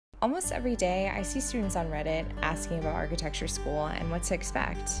Almost every day, I see students on Reddit asking about architecture school and what to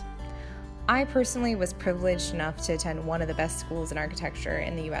expect. I personally was privileged enough to attend one of the best schools in architecture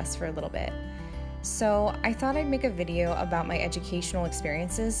in the US for a little bit. So I thought I'd make a video about my educational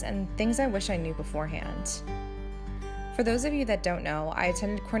experiences and things I wish I knew beforehand. For those of you that don't know, I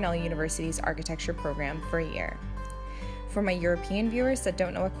attended Cornell University's architecture program for a year. For my European viewers that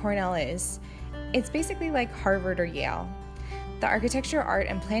don't know what Cornell is, it's basically like Harvard or Yale. The Architecture, Art,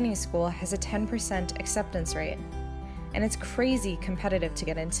 and Planning School has a 10% acceptance rate, and it's crazy competitive to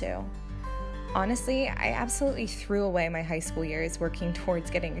get into. Honestly, I absolutely threw away my high school years working towards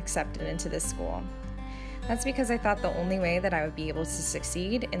getting accepted into this school. That's because I thought the only way that I would be able to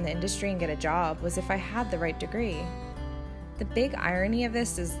succeed in the industry and get a job was if I had the right degree. The big irony of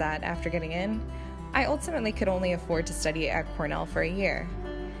this is that after getting in, I ultimately could only afford to study at Cornell for a year.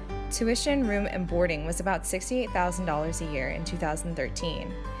 Tuition, room, and boarding was about $68,000 a year in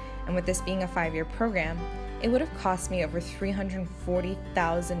 2013, and with this being a 5-year program, it would have cost me over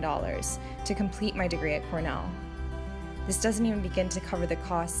 $340,000 to complete my degree at Cornell. This doesn't even begin to cover the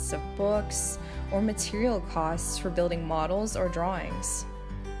costs of books or material costs for building models or drawings.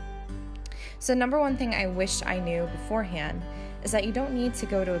 So number one thing I wish I knew beforehand is that you don't need to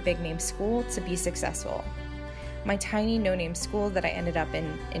go to a big-name school to be successful. My tiny no-name school that I ended up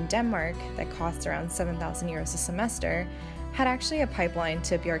in Denmark, that costs around 7,000 euros a semester, had actually a pipeline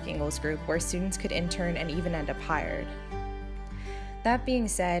to Bjarke Ingels Group where students could intern and even end up hired. That being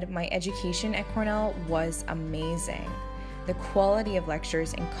said, my education at Cornell was amazing. The quality of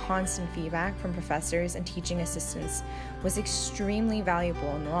lectures and constant feedback from professors and teaching assistants was extremely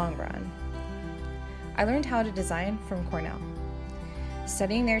valuable in the long run. I learned how to design from Cornell.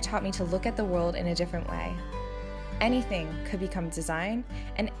 Studying there taught me to look at the world in a different way. Anything could become design,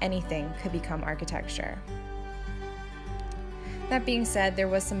 and anything could become architecture. That being said, there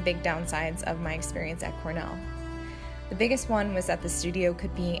was some big downsides of my experience at Cornell. The biggest one was that the studio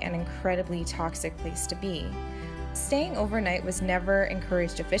could be an incredibly toxic place to be. Staying overnight was never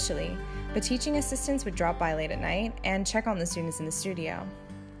encouraged officially, but teaching assistants would drop by late at night and check on the students in the studio.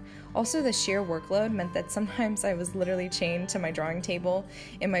 Also, the sheer workload meant that sometimes I was literally chained to my drawing table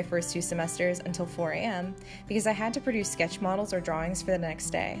in my first 2 semesters until 4 a.m. because I had to produce sketch models or drawings for the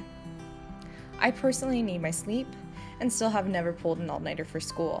next day. I personally need my sleep and still have never pulled an all-nighter for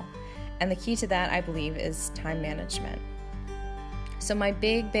school, and the key to that, I believe, is time management. So my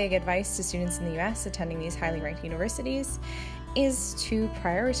big advice to students in the US attending these highly ranked universities is to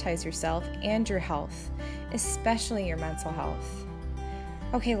prioritize yourself and your health, especially your mental health.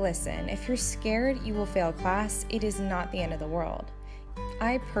 Okay, listen, if you're scared you will fail class, it is not the end of the world.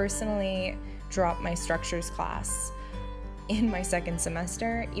 I personally dropped my structures class in my 2nd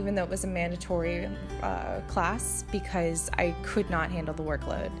semester, even though it was a mandatory class, because I could not handle the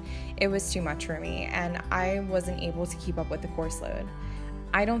workload. It was too much for me, and I wasn't able to keep up with the course load.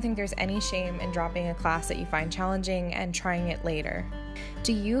 I don't think there's any shame in dropping a class that you find challenging and trying it later.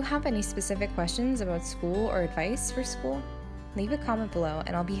 Do you have any specific questions about school or advice for school? Leave a comment below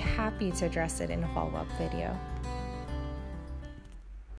and I'll be happy to address it in a follow-up video.